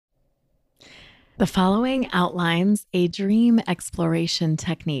The following outlines a dream exploration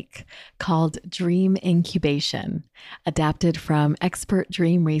technique called dream incubation, adapted from expert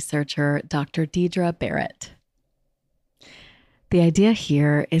dream researcher Dr. Deidre Barrett. The idea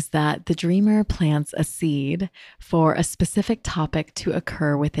here is that the dreamer plants a seed for a specific topic to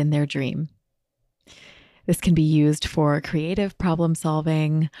occur within their dream. This can be used for creative problem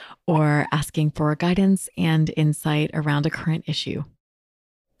solving or asking for guidance and insight around a current issue.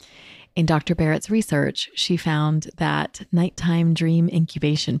 In Dr. Barrett's research, she found that nighttime dream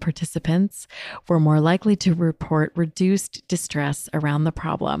incubation participants were more likely to report reduced distress around the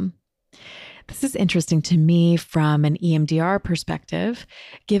problem. This is interesting to me from an EMDR perspective,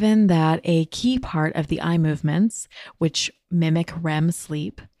 given that a key part of the eye movements, which mimic REM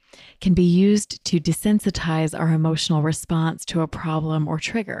sleep, can be used to desensitize our emotional response to a problem or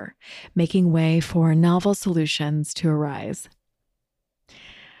trigger, making way for novel solutions to arise.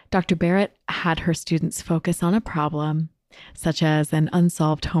 Dr. Barrett had her students focus on a problem, such as an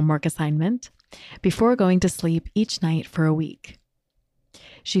unsolved homework assignment, before going to sleep each night for a week.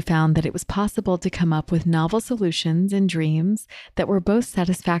 She found that it was possible to come up with novel solutions in dreams that were both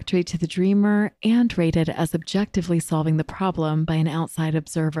satisfactory to the dreamer and rated as objectively solving the problem by an outside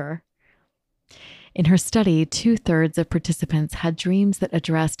observer. In her study, 2/3 of participants had dreams that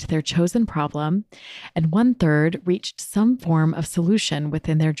addressed their chosen problem, and 1/3 reached some form of solution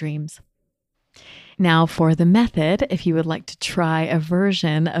within their dreams. Now, for the method, if you would like to try a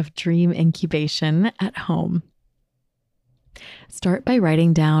version of dream incubation at home. Start by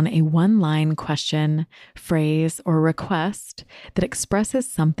writing down a one-line question, phrase, or request that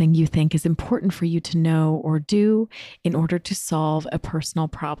expresses something you think is important for you to know or do in order to solve a personal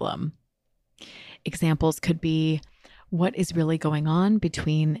problem. Examples could be, what is really going on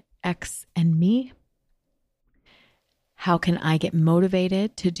between X and me? How can I get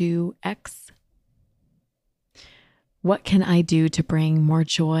motivated to do X? What can I do to bring more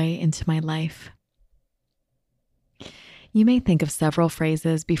joy into my life? You may think of several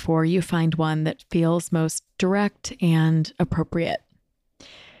phrases before you find one that feels most direct and appropriate.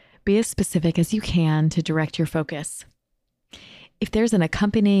 Be as specific as you can to direct your focus. If there's an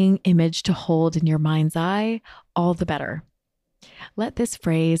accompanying image to hold in your mind's eye, all the better. Let this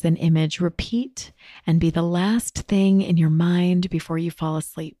phrase and image repeat and be the last thing in your mind before you fall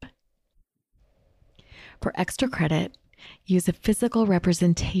asleep. For extra credit, use a physical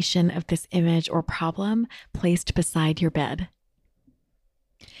representation of this image or problem placed beside your bed.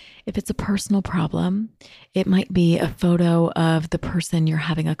 If it's a personal problem, it might be a photo of the person you're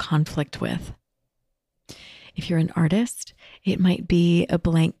having a conflict with. If you're an artist, it might be a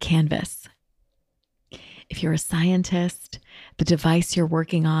blank canvas. If you're a scientist, the device you're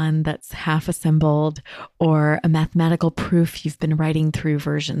working on that's half assembled, or a mathematical proof you've been writing through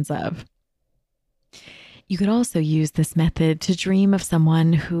versions of. You could also use this method to dream of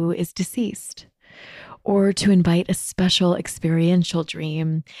someone who is deceased, or to invite a special experiential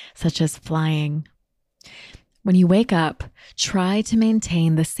dream, such as flying. When you wake up, try to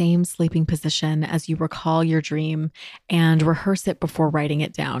maintain the same sleeping position as you recall your dream and rehearse it before writing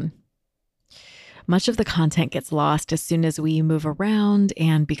it down. Much of the content gets lost as soon as we move around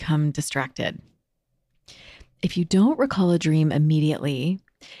and become distracted. If you don't recall a dream immediately,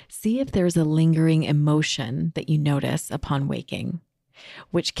 see if there's a lingering emotion that you notice upon waking,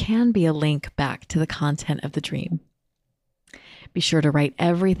 which can be a link back to the content of the dream. Be sure to write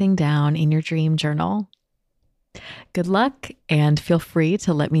everything down in your dream journal. Good luck, and feel free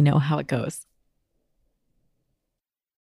to let me know how it goes.